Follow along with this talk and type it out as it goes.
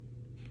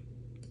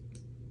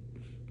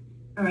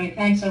All right,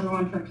 thanks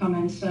everyone for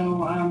coming.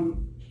 So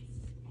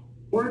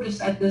we're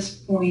just at this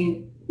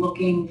point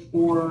looking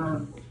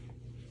for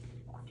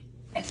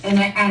an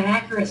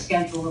accurate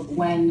schedule of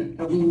when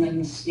the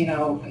lumens,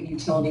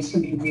 utilities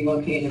can be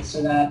relocated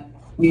so that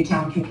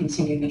Newtown can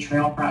continue the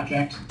trail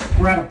project.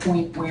 We're at a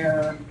point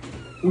where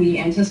we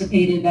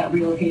anticipated that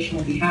relocation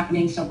would be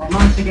happening several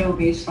months ago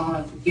based on,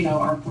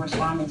 our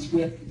correspondence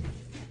with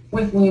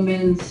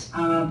lumens.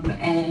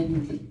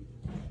 And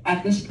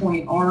at this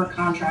point, our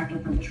contractor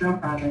for the trail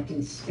project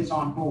is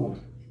on hold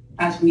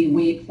as we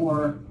wait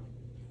for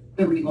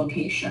the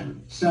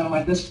relocation. So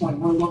at this point,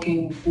 we're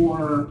looking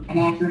for an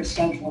accurate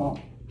schedule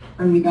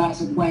from you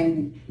guys of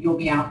when you'll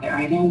be out there.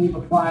 I know you've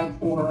applied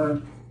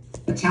for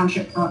the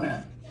township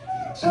permit.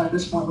 So at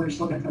this point, we're just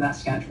looking for that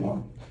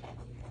schedule.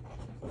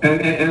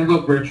 And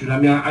look, Richard, I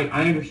mean,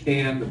 I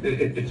understand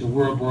it's a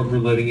world where we're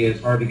living in.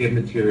 It's hard to get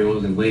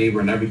materials and labor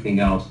and everything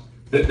else.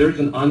 There's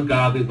an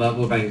ungodly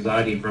level of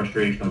anxiety and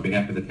frustration on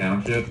behalf of the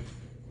township.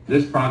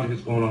 This project is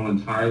going on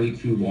entirely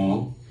too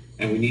long,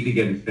 and we need to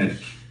get it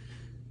finished.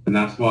 And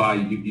that's why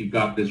you've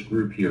got this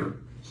group here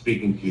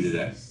speaking to you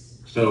today.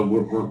 So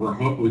we're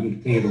hoping we can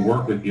continue to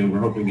work with you, and we're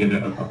hoping to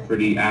get a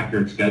pretty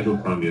accurate schedule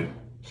from you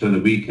so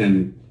that we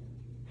can,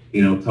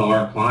 tell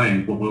our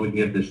client when we can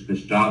get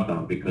this job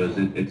done, because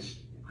it's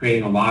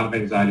creating a lot of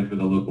anxiety for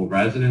the local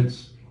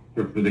residents,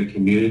 for the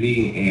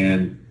community,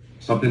 and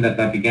something that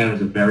began as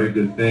a very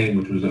good thing,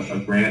 which was a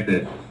grant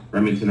that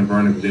Remington and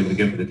Vernon was able to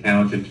get for the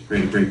township to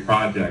create a great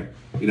project.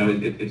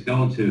 It's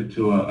going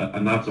to a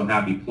not so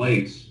happy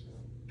place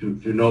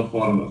through no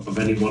fault of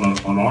anyone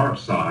on our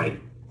side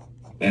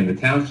and the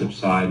township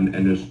side, and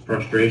there's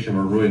frustration.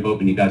 We're really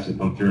hoping you guys can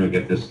come through and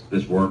get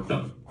this work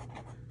done.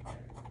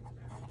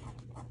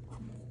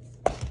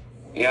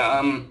 Yeah,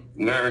 I'm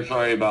very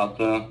sorry about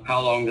how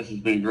long this has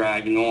been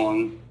dragging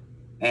on,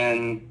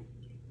 and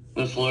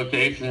this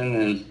location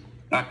is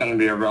not going to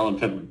be a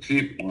relatively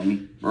cheap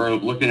one. We're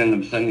looking in the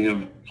vicinity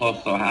of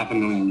close to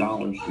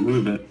 $500,000 to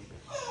move it,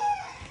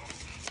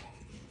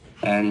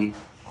 and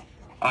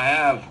I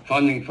have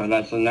funding for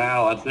that. So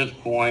now at this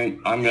point,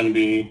 I'm going to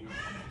be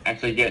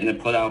actually getting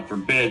it put out for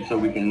bid so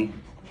we can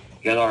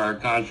get our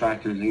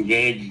contractors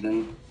engaged,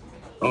 and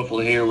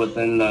hopefully here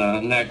within the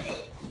next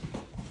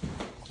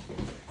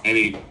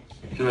maybe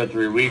 2 or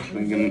 3 weeks,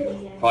 we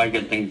can probably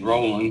get things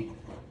rolling.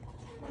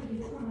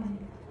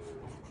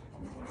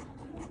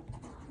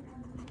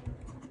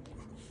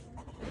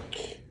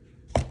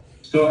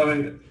 So, I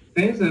mean,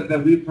 things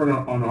that we've heard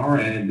on our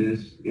end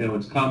is,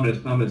 it's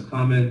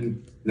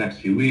coming next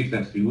few weeks,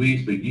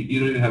 but you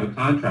don't even have a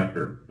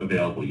contractor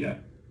available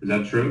yet. Is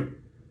that true?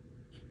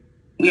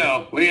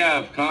 No, we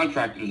have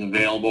contractors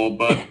available,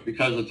 but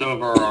because it's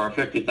over our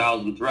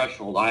 50,000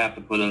 threshold, I have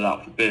to put it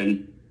out for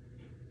bid.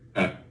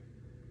 Okay.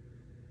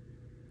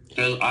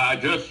 Because I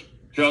just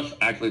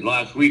actually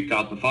last week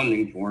got the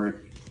funding for it.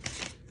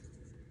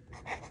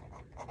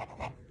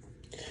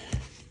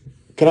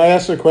 Can I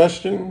ask a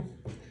question?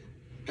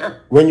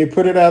 Sure. When you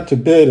put it out to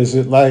bid, is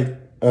it like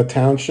a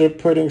township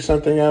putting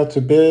something out to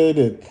bid?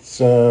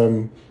 It's,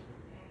 I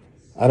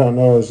don't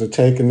know, is it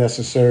taking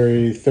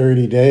necessary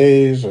 30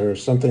 days or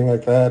something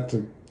like that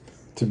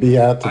to be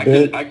out to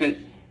bid? I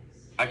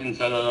can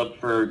set it up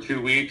for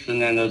 2 weeks,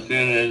 and then as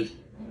soon as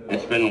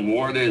it's been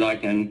awarded, I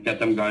can get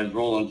them guys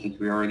rolling since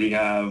we already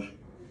have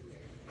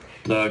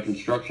the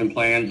construction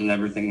plans and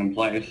everything in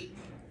place.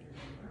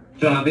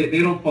 John, they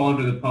don't fall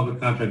under the public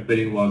contract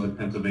bidding laws of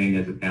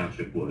Pennsylvania as a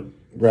township would.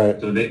 Right.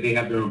 So they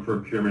have their own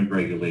procurement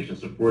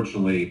regulations. So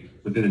fortunately,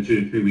 within a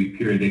 2 to 3 week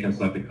period, they can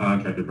select a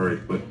contractor very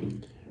quickly.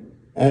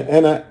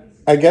 And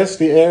I guess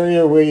the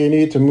area where you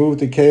need to move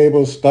the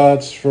cable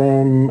starts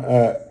from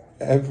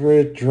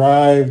Everett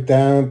Drive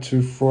down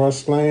to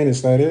Frost Lane.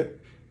 Is that it?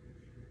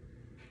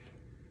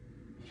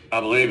 I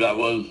believe it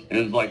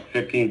was like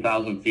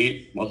 15,000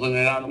 feet, wasn't it,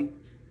 Adam?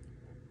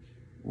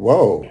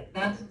 Whoa.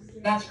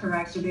 That's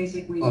correct. So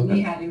basically, Okay.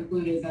 we had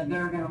included that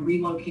they're going to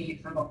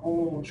relocate for the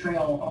whole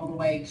trail all the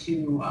way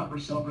to Upper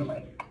Silver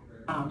Lake,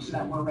 so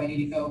that we're ready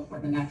to go for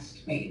the next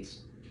phase.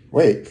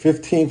 Wait,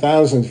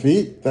 15,000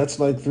 feet? That's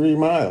like 3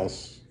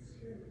 miles.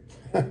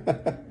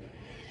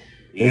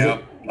 Yeah,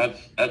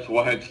 that's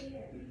why it's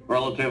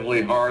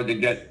relatively hard to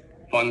get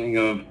funding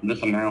of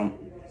this amount.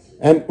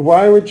 And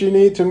why would you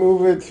need to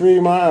move it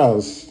 3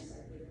 miles?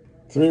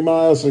 3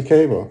 miles of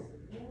cable.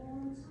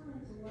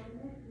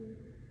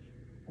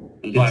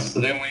 But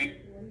then we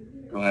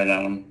go ahead,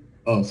 Alan.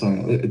 Oh, sorry.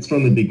 It's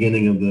from the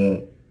beginning of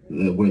the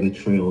where the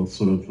trail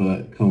sort of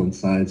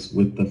coincides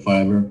with the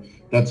fiber.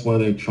 That's one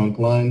of their trunk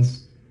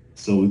lines.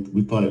 So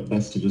we thought it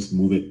best to just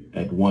move it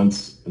at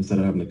once instead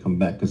of having to come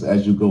back. Because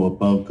as you go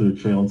above to the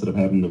trail, instead of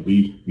having to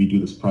redo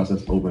this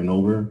process over and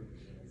over,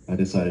 I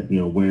decided,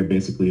 where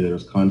basically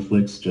there's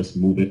conflicts, just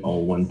move it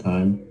all one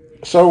time.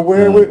 So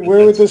where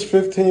would this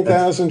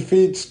 15,000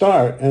 feet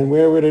start and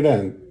where would it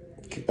end?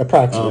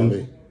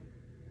 Approximately.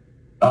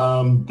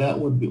 That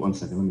would be, one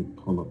second, let me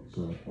pull up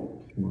the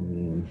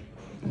plan.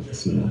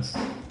 Yes.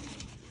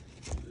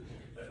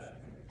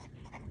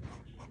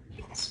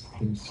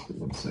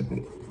 One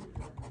second.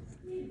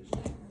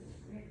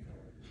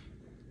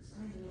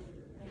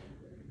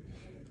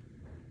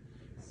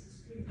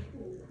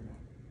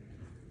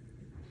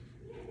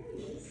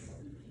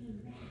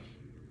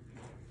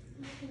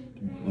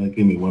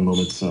 Give me one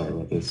moment. Sorry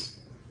about this.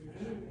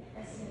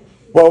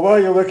 Well, while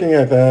you're looking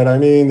at that, I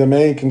mean, the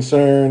main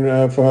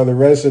concern for the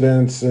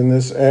residents in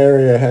this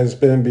area has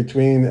been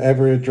between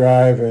Everett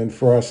Drive and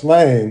Frost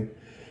Lane.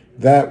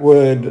 That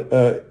would,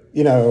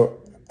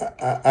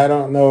 I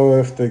don't know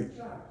if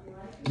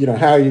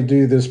how you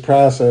do this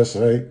process,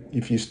 right?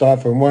 If you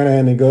start from one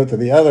end and go to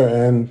the other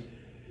end,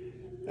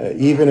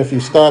 even if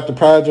you start the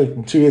project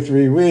in 2 or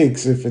 3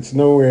 weeks, if it's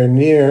nowhere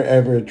near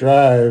Everett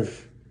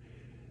Drive,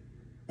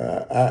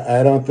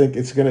 I don't think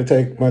it's going to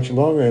take much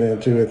longer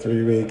than 2 or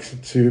 3 weeks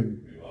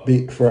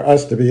for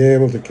us to be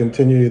able to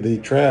continue the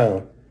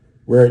trail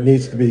where it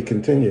needs to be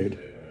continued.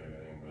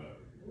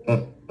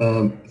 Let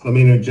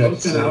me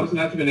interject. I was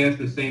actually going to ask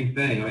the same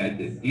thing. I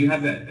mean, do you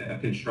have a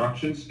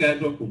construction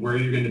schedule for where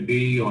you're going to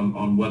be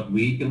on what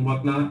week and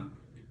whatnot?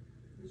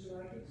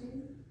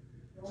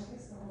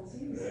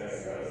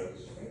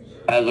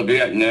 As of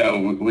yet,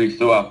 no. We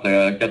still have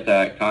to get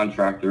that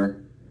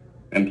contractor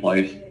in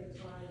place.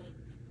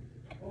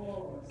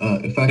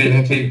 If I can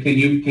answer,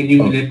 Can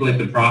you manipulate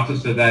the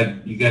process so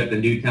that you get the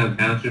Newtown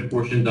Township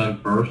portion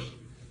done first,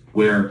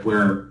 where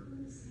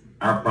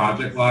our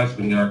project lies, so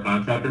we can get our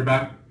contractor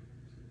back?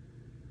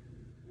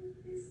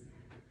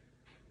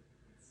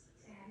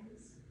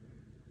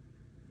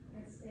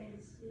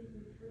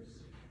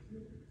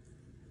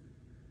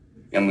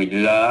 Can we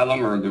do that,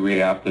 Adam, or do we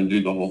have to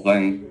do the whole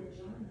thing?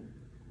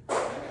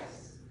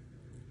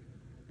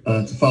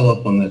 to follow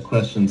up on that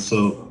question,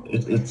 so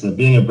it's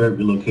being a bird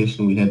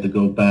relocation, we had to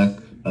go back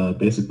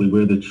basically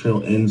where the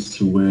trail ends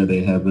to where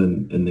they have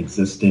an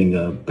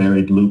existing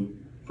buried loop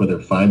for their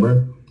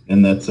fiber,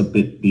 and that's a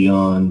bit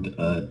beyond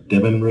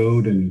Devon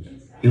Road and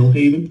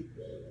Hillhaven.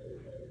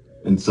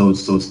 And so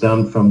it's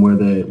down from where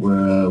it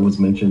was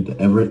mentioned to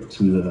Everett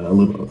to a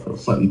little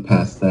slightly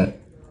past that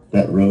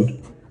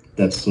road.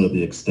 That's sort of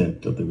the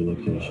extent of the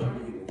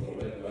relocation.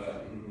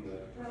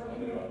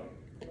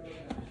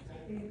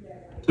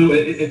 So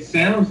it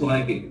sounds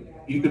like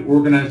you could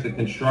organize the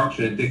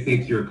construction and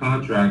dictate to your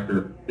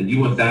contractor that you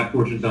want that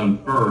portion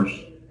done first.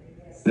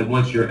 Then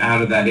once you're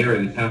out of that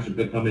area, the township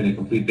could come in and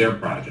complete their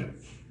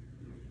project.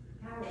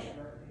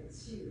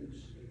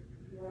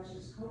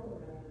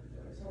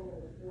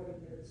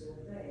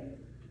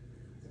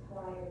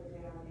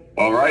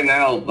 Well, right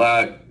now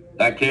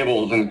that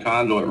cable is in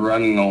conduit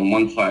running on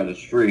one side of the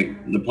street.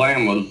 The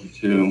plan was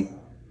to,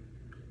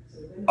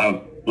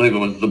 I believe it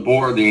was to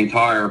bore the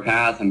entire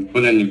path and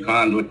put in new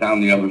conduit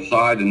down the other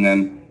side, and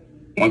then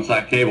once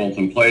that cable's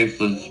in place,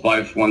 to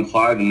splice one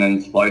side and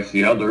then splice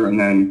the other, and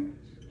then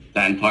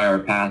that entire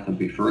path would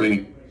be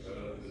free.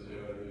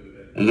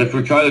 As if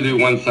we try to do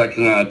one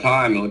section at a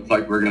time, it looks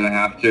like we're going to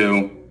have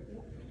to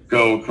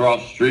go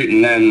across the street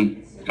and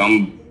then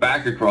come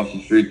back across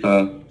the street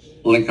to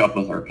link up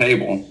with our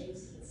cable.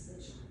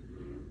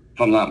 If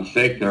I'm not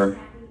mistaken there,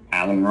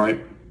 Adam,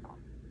 right?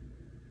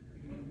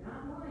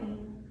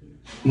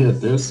 Yeah,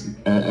 there's,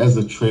 as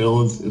the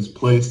trail is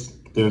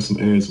placed, there are some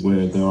areas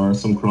where there are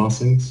some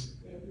crossings,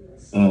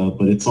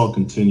 but it's all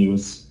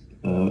continuous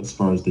as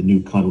far as the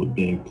new conduit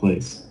being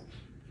placed.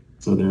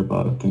 So there are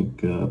about, I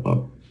think,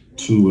 about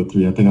 2 or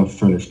 3. I think I've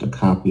furnished a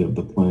copy of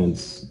the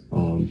plans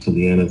to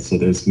Leanna. So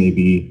there's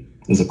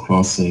a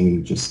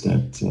crossing just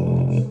at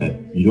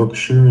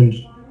Yorkshire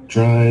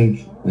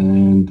Drive,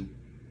 and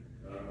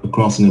a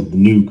crossing of the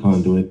new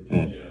conduit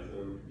at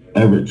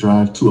Everett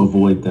Drive to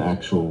avoid the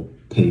actual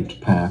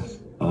paved path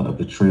of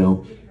the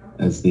trail,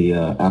 as the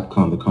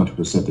APCON, the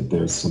contractor, said that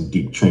there's some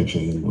deep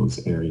trenching in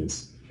those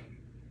areas.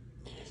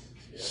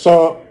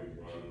 So,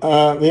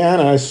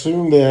 Leanna, I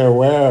assume they're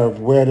aware of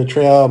where the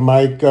trail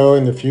might go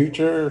in the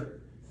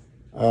future.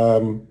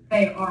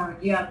 They are,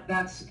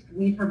 yeah,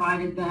 we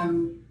provided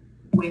them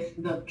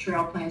with the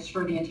trail plans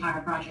for the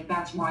entire project.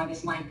 That's why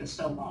this length is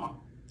so long.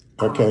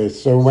 Okay,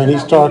 so when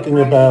he's talking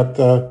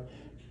about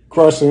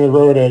crossing the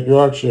road at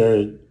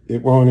Yorkshire,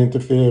 it won't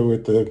interfere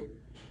with the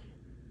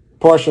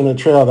portion of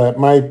the trail that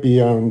might be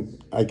on,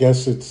 I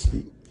guess it's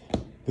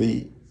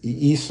the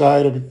east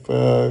side of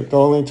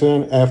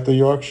Darlington after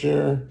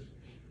Yorkshire?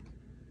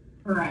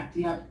 Correct,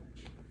 yep.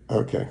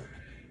 Okay.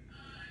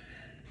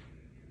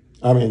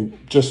 I mean,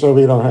 just so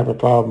we don't have a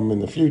problem in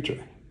the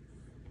future.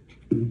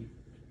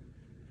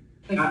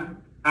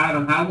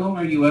 Adam, how long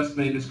are you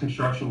estimating this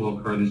construction will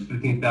occur, this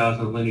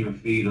 15,000 linear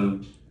feet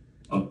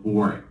of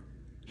boring?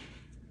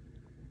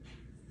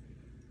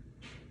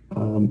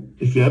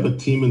 If you have a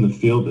team in the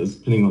field, that's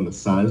depending on the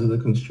size of the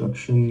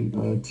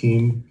construction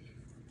team,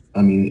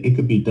 I mean, it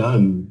could be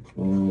done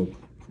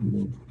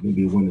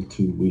maybe 1 to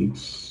 2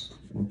 weeks,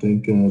 I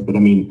think. But I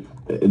mean,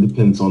 it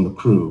depends on the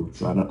crew.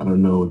 So I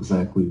don't know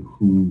exactly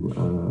who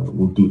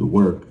will do the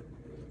work.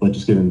 But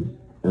just given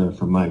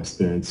from my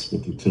experience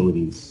with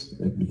utilities,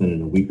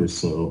 within a week or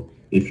so,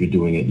 if you're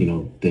doing it,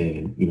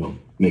 then,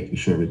 making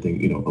sure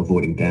everything,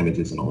 avoiding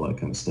damages and all that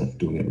kind of stuff,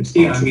 doing it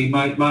responsibly. Yeah,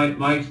 I mean,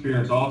 my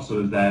experience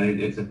also is that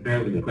it's a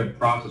fairly quick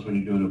process when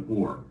you're doing a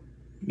bore.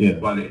 Yeah.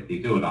 But they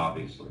do it,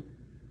 obviously.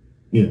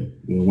 Yeah,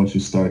 once you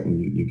start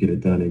and you get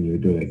it done and you're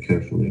doing it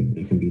carefully,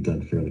 it can be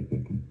done fairly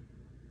quickly.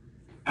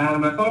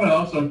 Adam, I thought I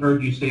also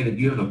heard you say that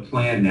you have a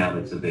plan now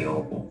that's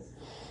available.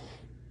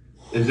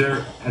 Has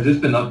this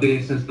been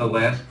updated since the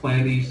last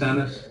plan that you sent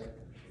us?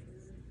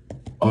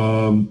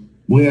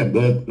 We had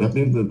I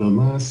think that the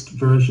last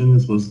version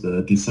was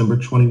the December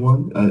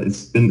 21.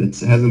 It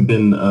hasn't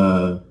been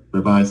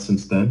revised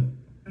since then.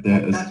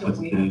 That's what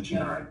we have, Yeah.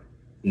 yeah.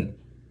 Yeah.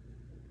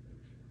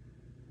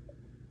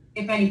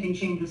 If anything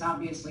changes,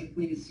 obviously,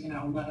 please,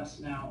 let us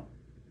know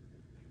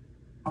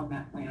on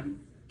that plan.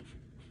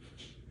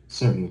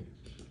 Certainly.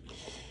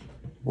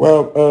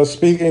 Well,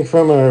 speaking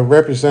from a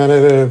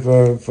representative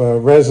of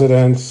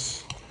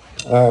residents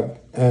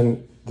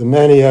and the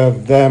many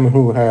of them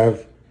who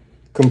have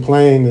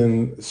complained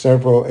in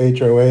several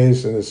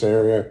HOAs in this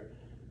area,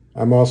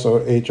 I'm also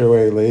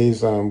HOA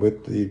liaison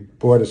with the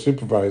Board of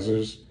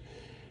Supervisors.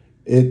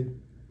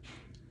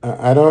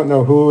 I don't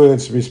know who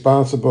is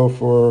responsible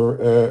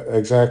for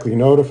exactly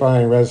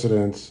notifying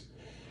residents,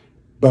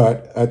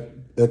 but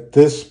at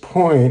this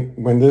point,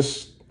 when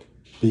this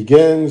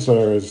begins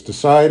or is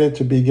decided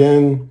to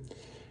begin,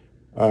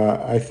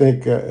 I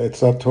think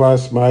it's up to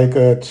us,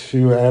 Micah,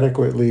 to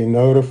adequately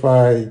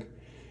notify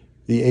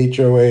the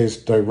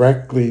HOAs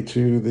directly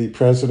to the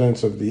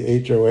presidents of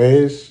the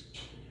HOAs.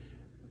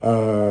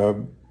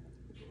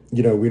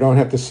 We don't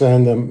have to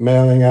send them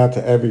mailing out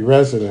to every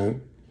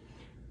resident,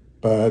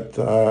 but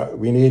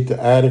we need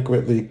to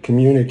adequately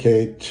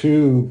communicate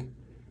to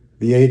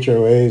the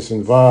HOAs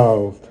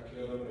involved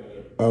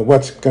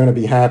what's going to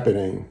be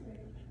happening.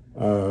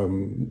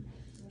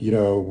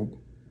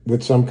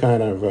 With some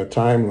kind of a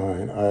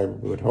timeline, I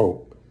would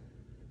hope.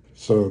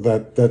 So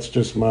that's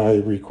just my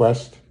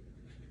request.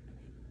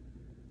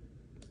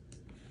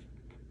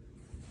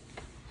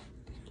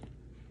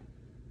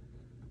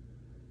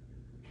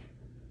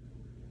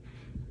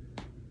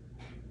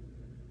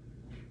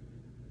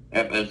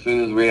 Yep, as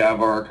soon as we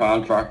have our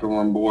contractor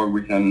on board,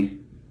 we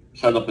can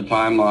set up a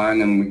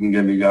timeline and we can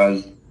give you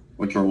guys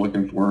what you're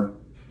looking for.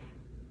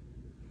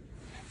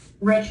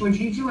 Rich, would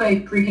you do a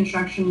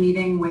pre-construction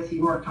meeting with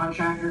your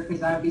contractor?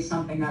 Because that would be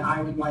something that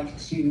I would like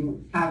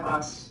to have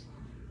us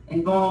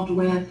involved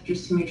with,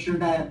 just to make sure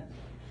that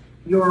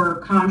your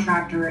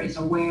contractor is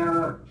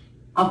aware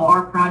of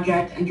our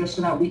project and just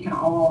so that we can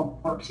all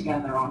work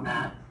together on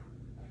that.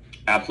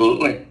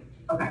 Absolutely.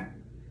 Okay.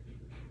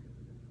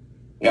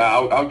 Yeah,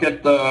 I'll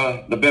get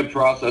the bid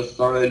process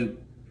started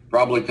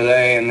probably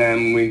today, and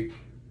then we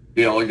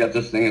be able to get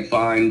this thing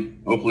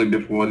signed hopefully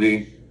before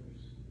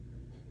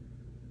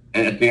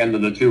at the end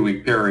of the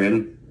 2-week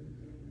period.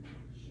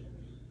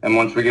 And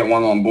once we get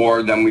one on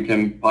board, then we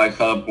can probably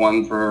set up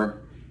one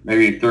for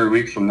maybe 3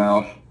 weeks from now,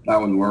 if that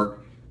would work.